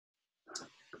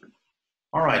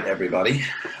All right, everybody.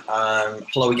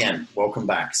 Hello again. Welcome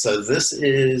back. So this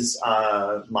is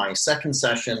my second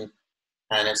session,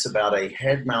 and it's about a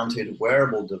head-mounted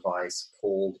wearable device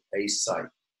called Acesight.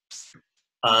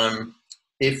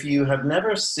 If you have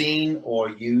never seen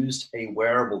or used a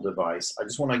wearable device, I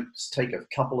just want to take a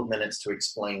couple of minutes to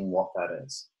explain what that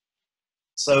is.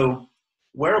 So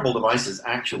wearable devices,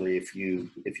 actually, if you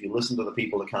listen to the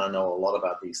people that kind of know a lot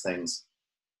about these things,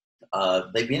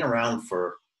 they've been around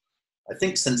for, I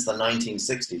think, since the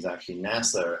 1960s. Actually,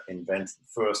 NASA invented the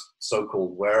first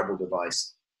so-called wearable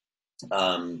device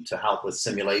to help with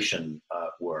simulation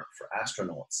work for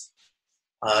astronauts.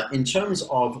 In terms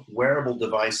of wearable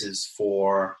devices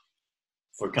for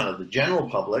kind of the general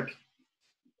public,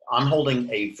 I'm holding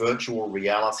a virtual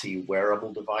reality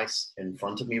wearable device in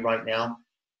front of me right now.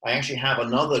 I actually have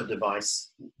another device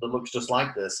that looks just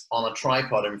like this on a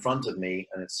tripod in front of me,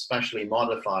 and it's specially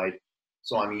modified,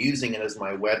 so I'm using it as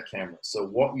my web camera. So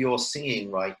what you're seeing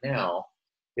right now,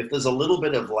 if there's a little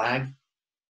bit of lag,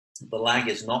 the lag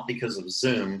is not because of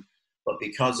Zoom, but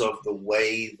because of the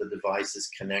way the device is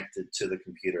connected to the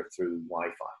computer through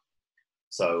Wi-Fi.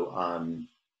 So,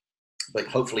 but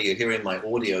hopefully you're hearing my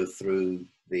audio through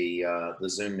the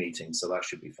Zoom meeting, so that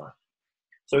should be fine.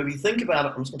 So if you think about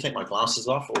it, I'm just gonna take my glasses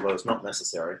off, although it's not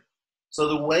necessary. So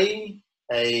the way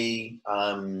a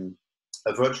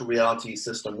virtual reality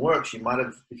system works, you might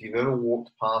have, if you've ever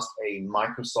walked past a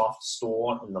Microsoft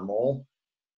store in the mall,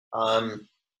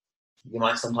 you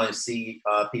might sometimes see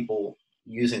people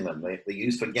using them. They're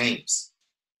used for games.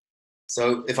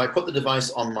 So if I put the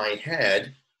device on my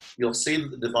head, you'll see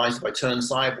that the device, if I turn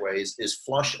sideways, is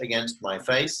flush against my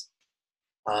face,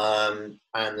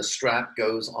 and the strap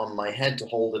goes on my head to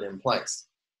hold it in place.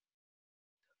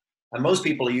 And most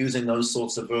people are using those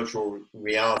sorts of virtual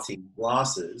reality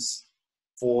glasses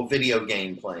for video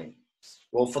game playing.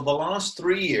 Well, for the last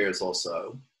 3 years or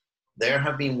so, there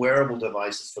have been wearable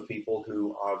devices for people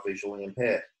who are visually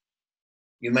impaired.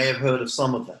 You may have heard of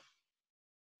some of them.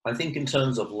 I think in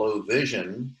terms of low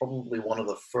vision, probably one of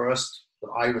the first that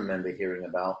I remember hearing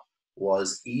about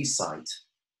was Acesight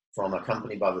from a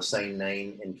company by the same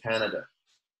name in Canada.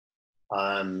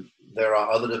 There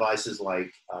are other devices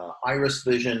like Iris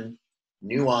Vision,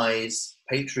 New Eyes,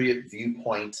 Patriot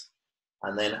Viewpoint,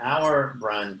 and then our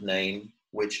brand name,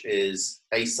 which is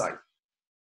Acesight.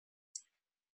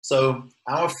 So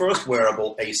our first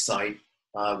wearable, Acesight,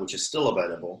 which is still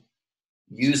available,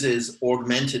 uses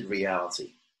augmented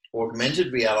reality.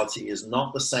 Augmented reality is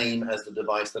not the same as the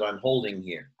device that I'm holding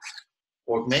here.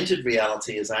 Augmented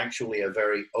reality is actually a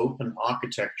very open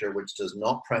architecture which does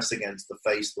not press against the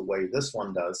face the way this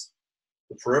one does.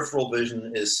 The peripheral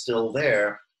vision is still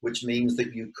there, which means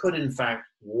that you could in fact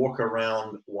walk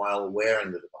around while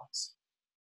wearing the device.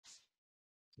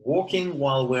 Walking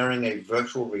while wearing a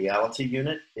virtual reality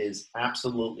unit is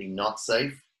absolutely not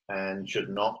safe and should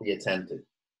not be attempted.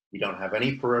 You don't have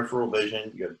any peripheral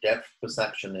vision, your depth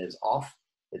perception is off,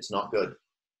 it's not good.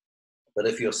 But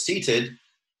if you're seated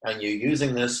and you're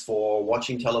using this for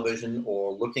watching television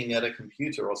or looking at a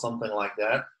computer or something like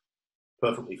that,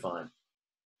 perfectly fine.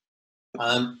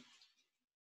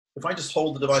 If I just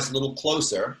hold the device a little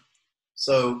closer,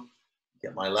 so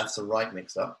get my left and right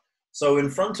mixed up. So in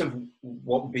front of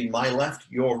what would be my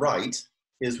left, your right,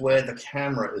 is where the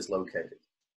camera is located.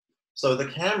 So the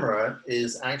camera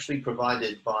is actually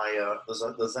provided by,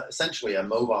 there's essentially a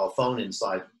mobile phone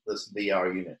inside this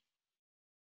VR unit.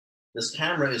 This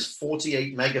camera is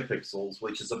 48 megapixels,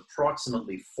 which is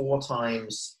approximately 4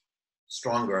 times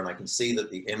stronger. And I can see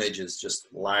that the image is just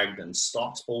lagged and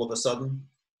stopped all of a sudden.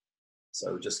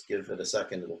 So just give it a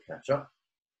second, it'll catch up.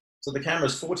 So the camera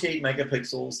is 48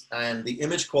 megapixels, and the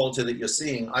image quality that you're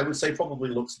seeing, I would say probably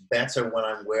looks better when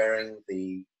I'm wearing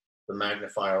the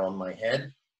magnifier on my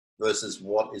head versus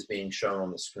what is being shown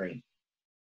on the screen.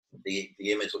 The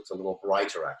image looks a little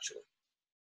brighter, actually.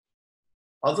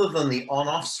 Other than the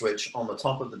on-off switch on the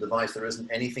top of the device, there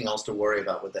isn't anything else to worry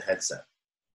about with the headset.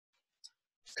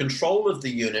 Control of the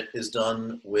unit is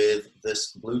done with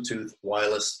this Bluetooth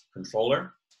wireless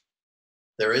controller.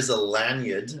 There is a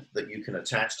lanyard that you can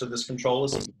attach to this controller,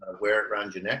 so you can wear it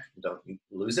around your neck and don't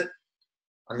lose it.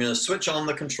 I'm going to switch on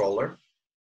the controller.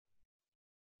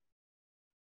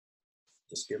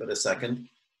 Just give it a second.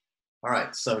 All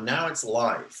right, so now it's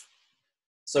live.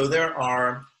 So there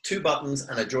are 2 buttons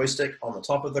and a joystick on the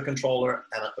top of the controller,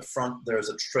 and at the front there's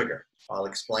a trigger. I'll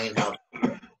explain how.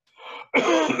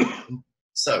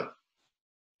 So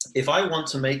if I want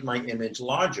to make my image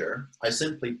larger, I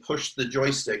simply push the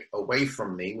joystick away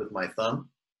from me with my thumb.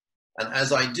 And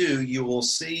as I do, you will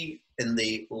see in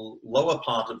the lower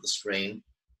part of the screen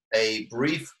a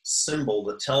brief symbol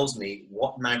that tells me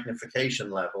what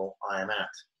magnification level I am at.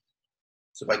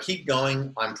 So if I keep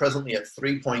going, I'm presently at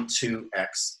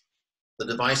 3.2x. The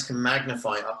device can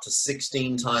magnify up to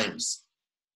 16 times.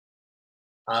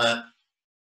 The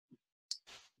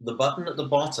button at the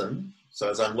bottom, so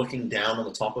as I'm looking down on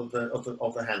the top of the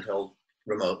handheld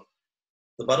remote,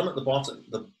 the button at the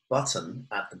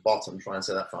bottom, try and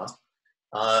say that fast,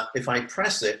 if I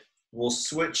press it, will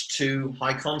switch to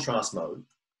high contrast mode.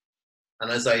 And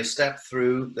as I step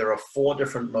through, there are 4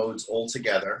 different modes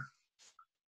altogether.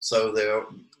 So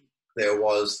there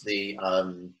was the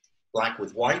black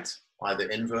with white, either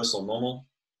inverse or normal,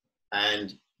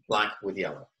 and black with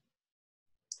yellow.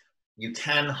 You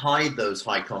can hide those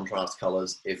high contrast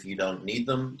colors if you don't need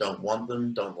them, don't want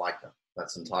them, don't like them.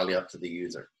 That's entirely up to the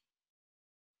user.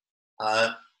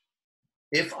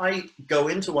 If I go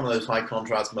into one of those high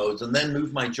contrast modes and then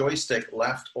move my joystick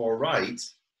left or right,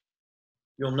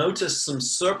 you'll notice some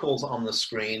circles on the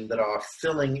screen that are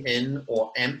filling in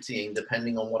or emptying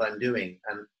depending on what I'm doing.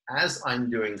 And as I'm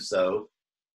doing so,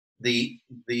 the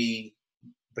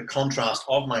contrast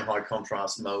of my high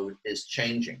contrast mode is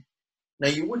changing. Now,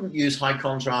 you wouldn't use high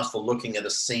contrast for looking at a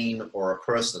scene or a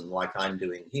person like I'm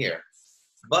doing here.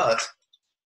 But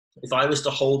if I was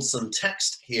to hold some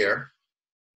text here,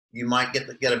 you might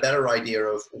get a better idea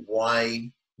of why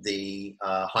the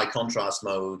high contrast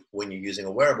mode when you're using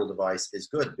a wearable device is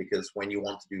good, because when you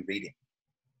want to do reading.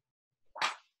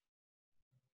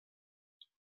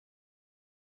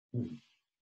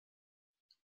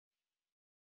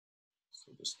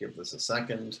 So just give this a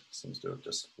second. Seems to have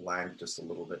just lagged just a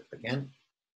little bit again.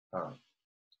 All right.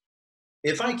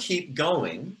 If I keep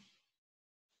going,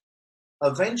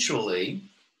 eventually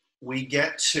we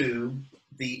get to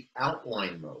the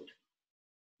outline mode.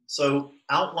 So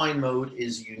outline mode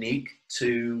is unique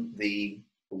to the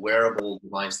wearable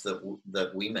device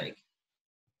that we make.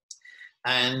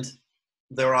 And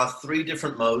there are 3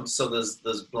 different modes. So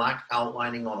there's black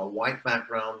outlining on a white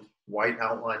background, white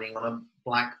outlining on a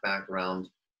black background,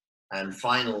 and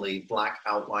finally black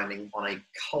outlining on a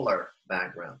color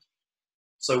background.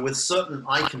 So with certain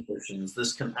eye conditions,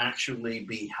 this can actually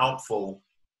be helpful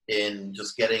in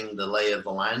just getting the lay of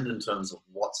the land in terms of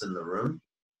what's in the room.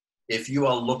 If you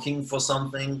are looking for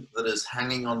something that is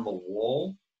hanging on the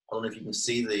wall, I don't know if you can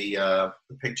see the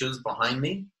pictures behind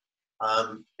me.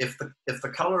 If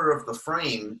the color of the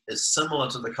frame is similar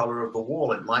to the color of the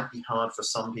wall, it might be hard for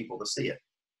some people to see it.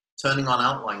 Turning on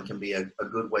outline can be a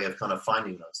good way of kind of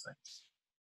finding those things.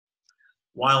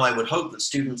 While I would hope that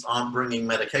students aren't bringing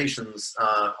medications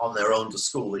on their own to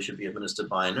school, they should be administered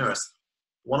by a nurse.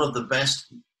 One of the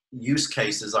best use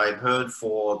cases I've heard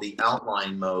for the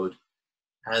outline mode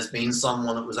has been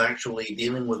someone that was actually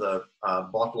dealing with a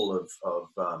bottle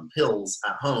of pills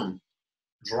at home,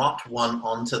 dropped one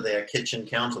onto their kitchen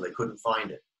counter. They couldn't find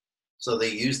it. So they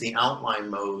used the outline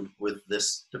mode with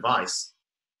this device.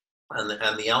 And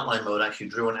the outline mode actually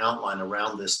drew an outline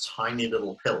around this tiny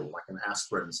little pill, like an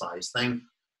aspirin size thing.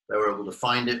 They were able to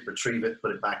find it, retrieve it,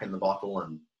 put it back in the bottle,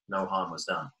 and no harm was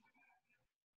done.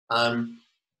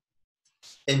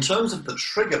 In terms of the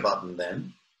trigger button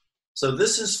then, so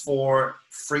this is for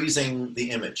freezing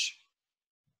the image.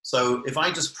 So if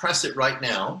I just press it right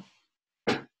now,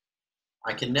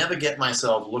 I can never get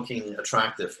myself looking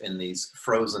attractive in these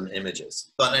frozen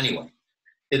images. But anyway,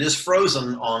 it is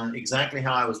frozen on exactly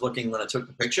how I was looking when I took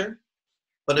the picture.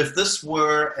 But if this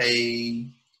were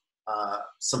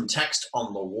some text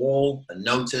on the wall, a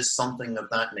notice, something of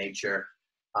that nature,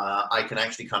 I can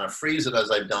actually kind of freeze it as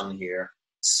I've done here,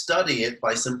 study it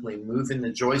by simply moving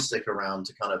the joystick around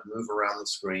to kind of move around the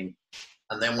screen.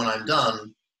 And then when I'm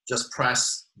done, just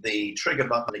press the trigger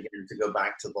button again to go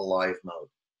back to the live mode.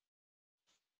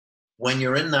 When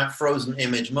you're in that frozen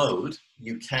image mode,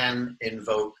 you can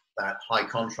invoke that high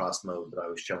contrast mode that I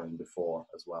was showing before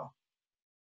as well.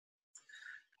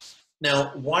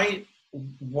 Now, why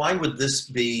would this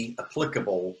be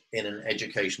applicable in an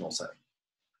educational setting?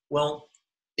 Well,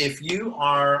 if you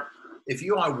are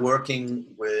working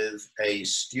with a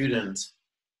student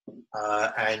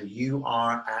and you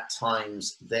are at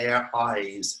times their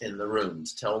eyes in the room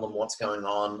to tell them what's going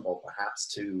on, or perhaps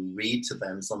to read to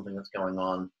them something that's going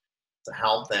on to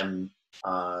help them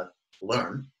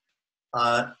learn.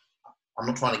 I'm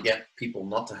not trying to get people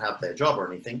not to have their job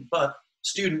or anything, but a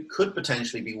student could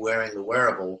potentially be wearing the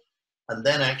wearable and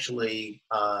then actually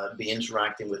be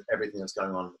interacting with everything that's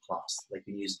going on in the class. They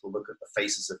can use it to look at the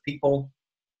faces of people,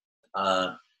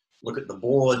 look at the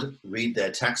board, read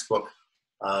their textbook,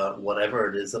 whatever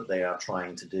it is that they are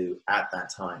trying to do at that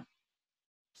time.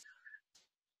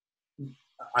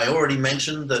 I already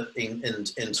mentioned that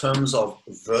in terms of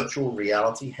virtual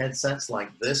reality headsets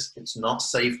like this, it's not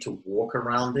safe to walk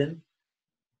around in.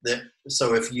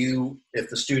 So if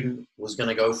the student was going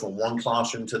to go from one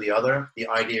classroom to the other, the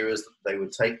idea is that they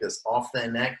would take this off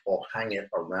their neck or hang it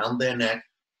around their neck,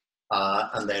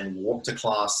 and then walk to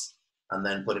class and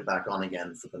then put it back on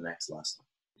again for the next lesson.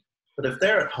 But if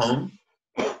they're at home,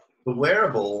 the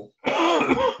wearable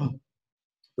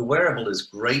is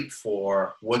great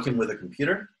for working with a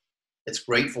computer. It's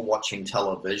great for watching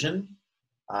television.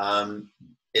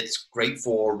 It's great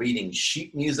for reading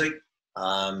sheet music,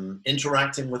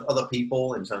 interacting with other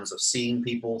people in terms of seeing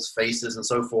people's faces and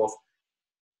so forth.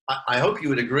 I hope you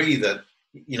would agree that,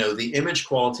 you know, the image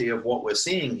quality of what we're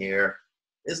seeing here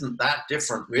isn't that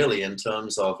different really in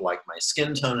terms of like my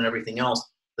skin tone and everything else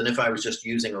than if I was just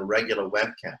using a regular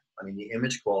webcam. I mean, the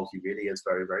image quality really is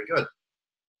very, very good.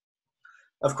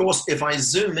 Of course, if I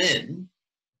zoom in,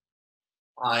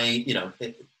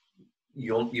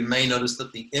 you may notice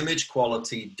that the image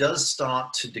quality does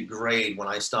start to degrade when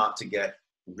I start to get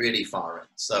really far in.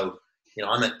 So, you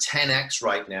know, I'm at 10x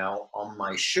right now on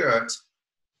my shirt.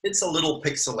 It's a little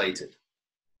pixelated.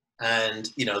 And,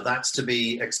 you know, that's to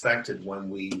be expected when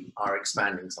we are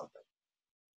expanding something.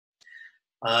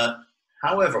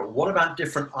 However, what about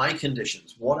different eye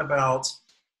conditions? What about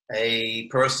a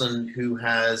person who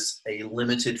has a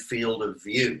limited field of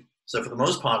view? So for the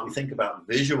most part, we think about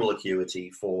visual acuity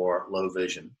for low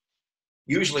vision.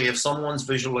 Usually if someone's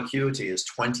visual acuity is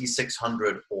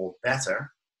 2600 or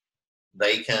better,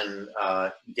 they can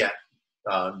get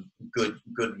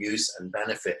good use and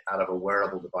benefit out of a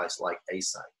wearable device like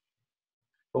Acesight.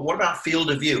 But what about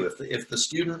field of view? If the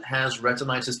student has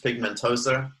retinitis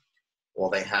pigmentosa, or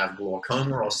they have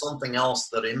glaucoma or something else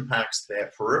that impacts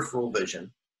their peripheral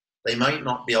vision, they might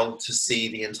not be able to see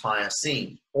the entire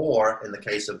scene. Or in the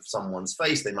case of someone's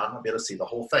face, they might not be able to see the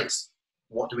whole face.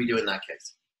 What do we do in that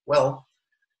case? Well,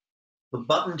 the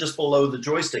button just below the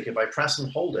joystick, if I press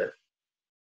and hold it,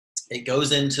 it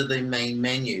goes into the main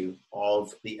menu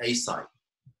of the Acesight.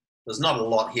 There's not a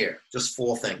lot here, just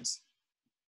 4 things.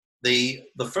 The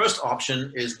first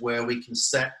option is where we can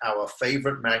set our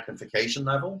favorite magnification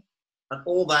level. And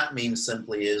all that means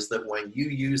simply is that when you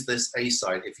use this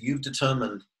Acesight, if you've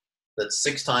determined that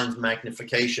 6 times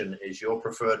magnification is your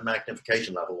preferred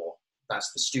magnification level, or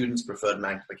that's the student's preferred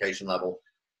magnification level,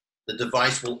 the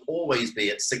device will always be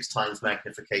at 6 times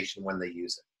magnification when they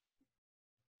use it.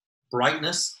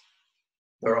 Brightness,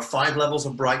 there are 5 levels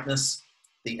of brightness.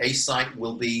 The Acesight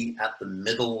will be at the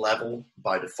middle level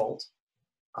by default.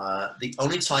 The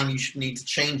only time you should need to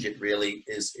change it really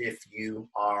is if you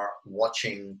are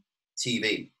watching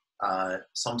TV.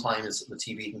 Sometimes the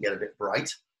TV can get a bit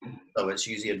bright, so it's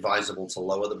usually advisable to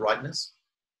lower the brightness.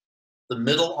 The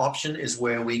middle option is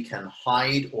where we can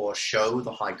hide or show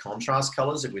the high contrast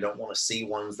colors if we don't want to see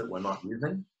ones that we're not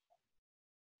using.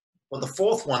 But the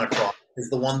 4th one across is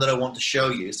the one that I want to show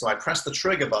you. So I press the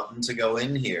trigger button to go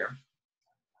in here.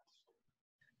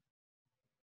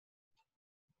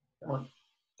 Come on.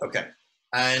 Okay.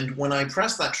 And when I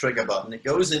press that trigger button, it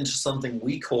goes into something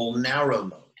we call narrow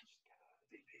mode.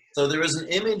 So there is an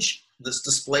image that's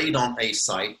displayed on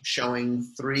Acesight showing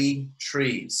 3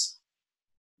 trees.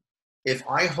 If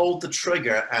I hold the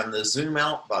trigger and the zoom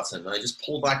out button, and I just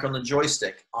pull back on the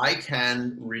joystick, I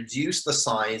can reduce the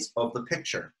size of the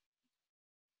picture.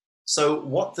 So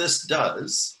what this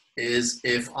does is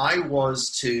if I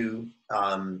was to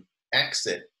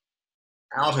exit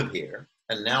out of here,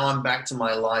 and now I'm back to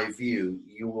my live view,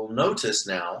 you will notice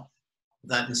now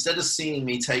that instead of seeing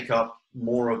me take up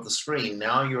more of the screen,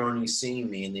 now you're only seeing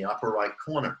me in the upper right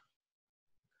corner.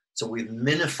 So we've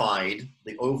minified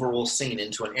the overall scene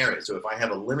into an area. So if I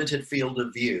have a limited field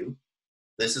of view,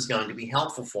 this is going to be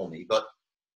helpful for me. But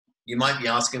you might be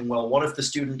asking, well, what if the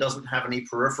student doesn't have any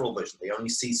peripheral vision? They only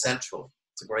see centrally.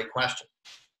 It's a great question.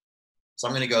 So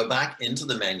I'm going to go back into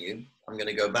the menu. I'm going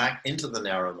to go back into the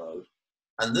narrow mode.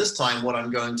 And this time what I'm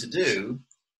going to do,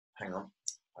 hang on,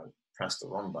 I pressed the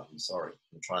wrong button, sorry.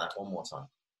 Let me try that one more time.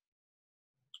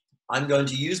 I'm going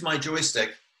to use my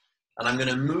joystick and I'm going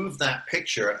to move that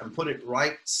picture and put it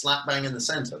right slap bang in the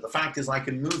center. The fact is I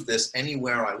can move this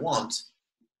anywhere I want.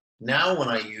 Now when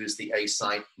I use the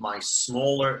Acesight, my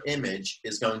smaller image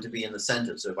is going to be in the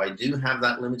center. So if I do have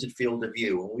that limited field of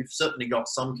view, and we've certainly got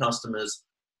some customers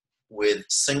with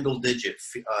single-digit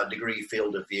degree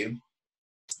field of view,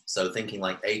 so thinking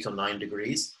like 8 or 9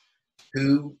 degrees,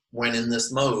 who, when in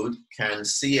this mode, can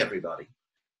see everybody.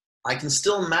 I can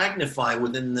still magnify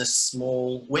within this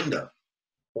small window.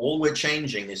 All we're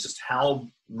changing is just how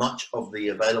much of the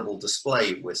available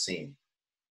display we're seeing.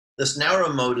 This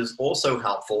narrow mode is also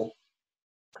helpful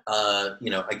You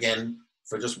know, again,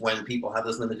 for just when people have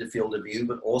this limited field of view,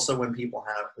 but also when people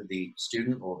have the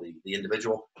student or the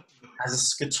individual has a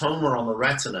scotoma on the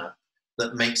retina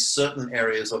that makes certain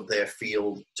areas of their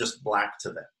field just black to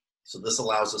them. So this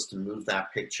allows us to move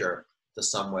that picture to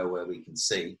somewhere where we can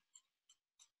see.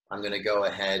 I'm going to go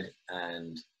ahead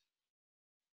and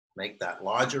make that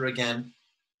larger again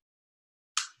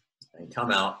and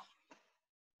come out.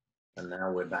 And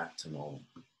now we're back to normal.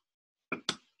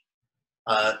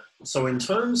 So in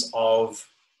terms of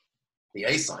the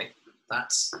Acesight,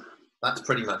 that's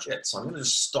pretty much it. So I'm going to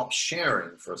just stop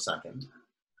sharing for a second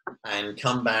and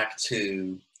come back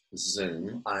to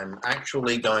Zoom. I'm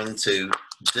actually going to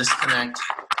disconnect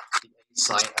the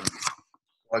Acesight and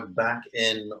plug back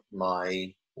in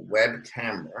my web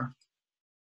camera.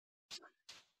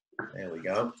 There we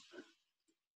go.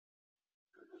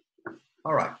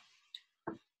 All right.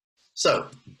 So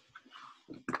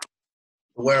the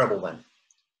wearable then.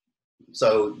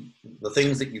 So the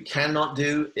things that you cannot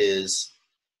do is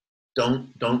don't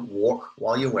walk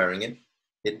while you're wearing it.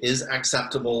 It is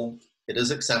acceptable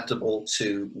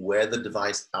to wear the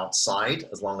device outside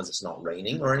as long as it's not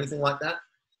raining or anything like that.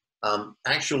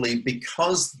 Actually,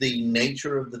 because the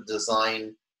nature of the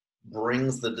design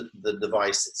brings the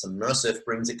device, it's immersive,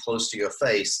 brings it close to your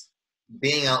face,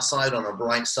 being outside on a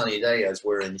bright sunny day as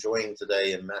we're enjoying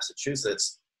today in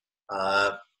Massachusetts,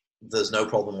 there's no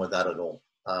problem with that at all.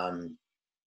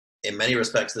 In many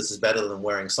respects, this is better than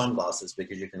wearing sunglasses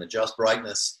because you can adjust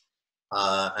brightness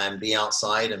and be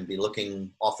outside and be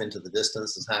looking off into the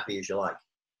distance as happy as you like.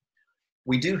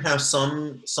 We do have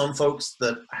some folks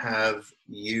that have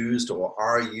used or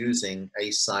are using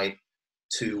Acesight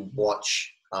to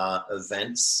watch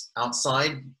events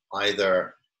outside,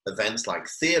 either events like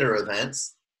theater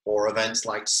events or events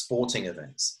like sporting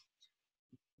events.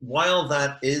 While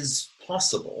that is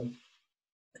possible,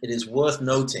 it is worth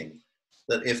noting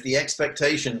that if the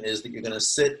expectation is that you're going to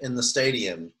sit in the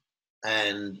stadium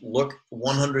and look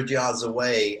 100 yards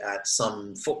away at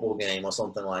some football game or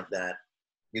something like that,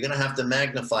 you're going to have to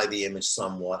magnify the image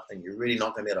somewhat, and you're really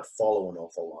not going to be able to follow an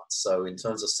awful lot. So in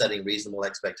terms of setting reasonable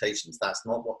expectations, that's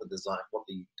not what the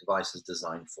device is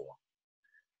designed for.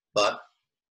 But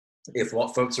if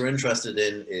what folks are interested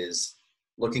in is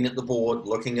looking at the board,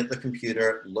 looking at the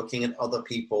computer, looking at other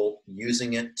people,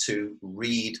 using it to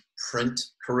read print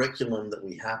curriculum that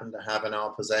we happen to have in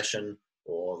our possession,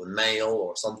 or the mail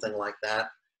or something like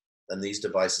that, then these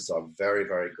devices are very,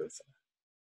 very good for that.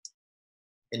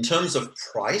 In terms of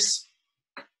price,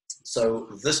 so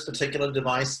this particular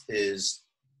device is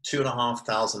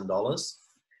 $2,500.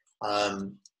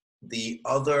 The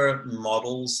other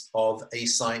models of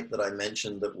Acesight that I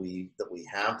mentioned that we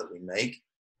make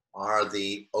are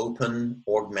the open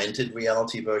augmented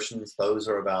reality versions. Those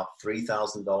are about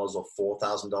 $3,000 or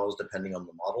 $4,000 depending on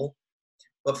the model.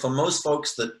 But for most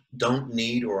folks that don't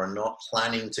need or are not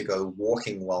planning to go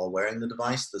walking while wearing the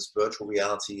device, this virtual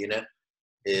reality unit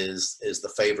is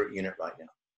the favorite unit right now.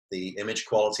 The image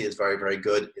quality is very, very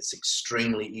good. It's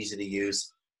extremely easy to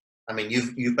use. I mean,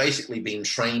 you've basically been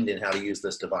trained in how to use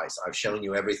this device. I've shown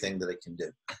you everything that it can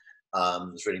do.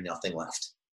 There's really nothing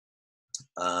left.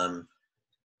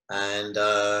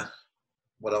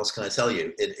 What else can I tell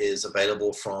you? It is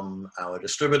available from our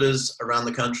distributors around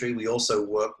the country. We also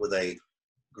work with a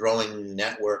growing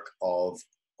network of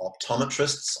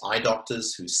optometrists, eye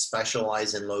doctors who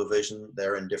specialize in low vision.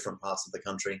 They're in different parts of the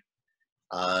country.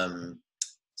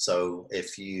 So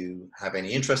if you have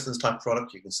any interest in this type of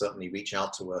product, you can certainly reach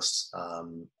out to us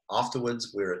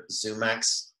afterwards. We're at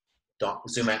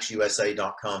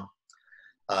zoomaxusa.com.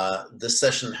 This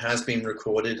session has been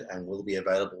recorded and will be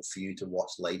available for you to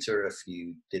watch later if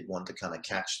you did want to kind of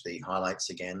catch the highlights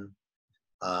again.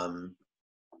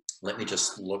 Let me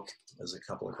just look. There's a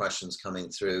couple of questions coming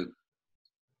through.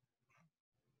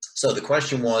 So the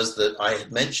question was that I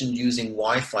had mentioned using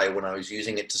Wi-Fi when I was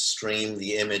using it to stream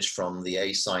the image from the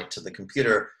Acesight to the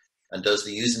computer, and does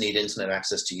the user need internet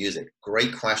access to use it?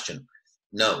 Great question.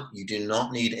 No, you do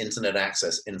not need internet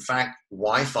access. In fact,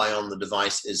 Wi-Fi on the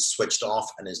device is switched off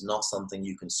and is not something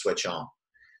you can switch on.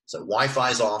 So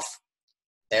Wi-Fi is off,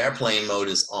 airplane mode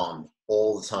is on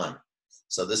all the time.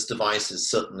 So this device is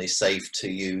certainly safe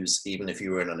to use even if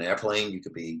you were in an airplane. You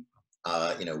could be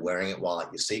wearing it while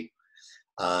at your seat.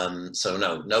 So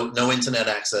no internet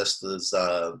access. There's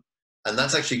and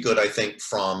that's actually good, I think,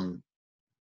 from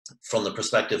the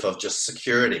perspective of just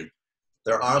security.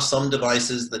 There are some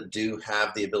devices that do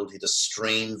have the ability to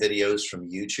stream videos from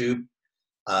YouTube.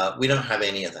 We don't have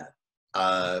any of that.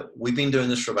 We've been doing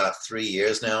this for about 3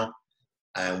 years now.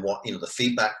 And what, the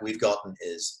feedback we've gotten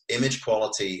is image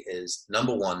quality is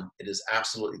number one. It is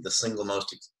absolutely the single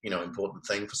most, important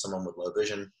thing for someone with low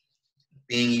vision.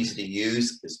 Being easy to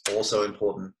use is also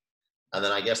important. And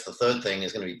then I guess the third thing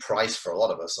is going to be price for a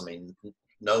lot of us. I mean,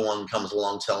 no one comes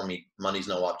along telling me money's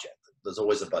no object. There's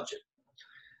always a budget.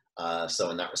 So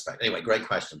in that respect, anyway, great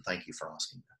question. Thank you for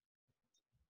asking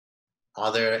that.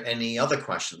 Are there any other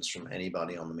questions from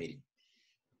anybody on the meeting?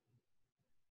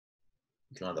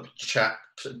 You can either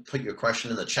put your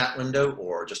question in the chat window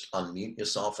or just unmute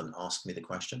yourself and ask me the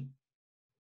question.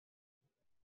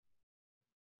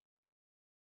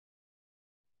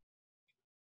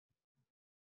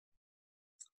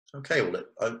 Okay, well,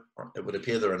 it would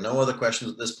appear there are no other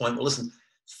questions at this point. Well, listen,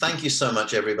 thank you so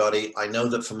much, everybody. I know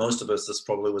that for most of us, this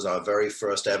probably was our very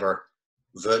first ever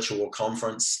virtual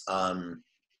conference.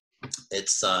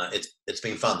 It's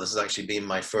been fun. This has actually been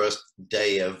my first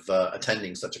day of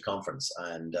attending such a conference,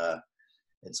 and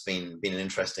it's been an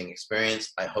interesting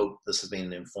experience. I hope this has been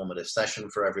an informative session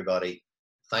for everybody.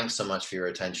 Thanks so much for your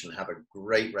attention. Have a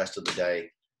great rest of the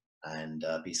day, and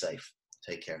be safe.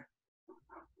 Take care.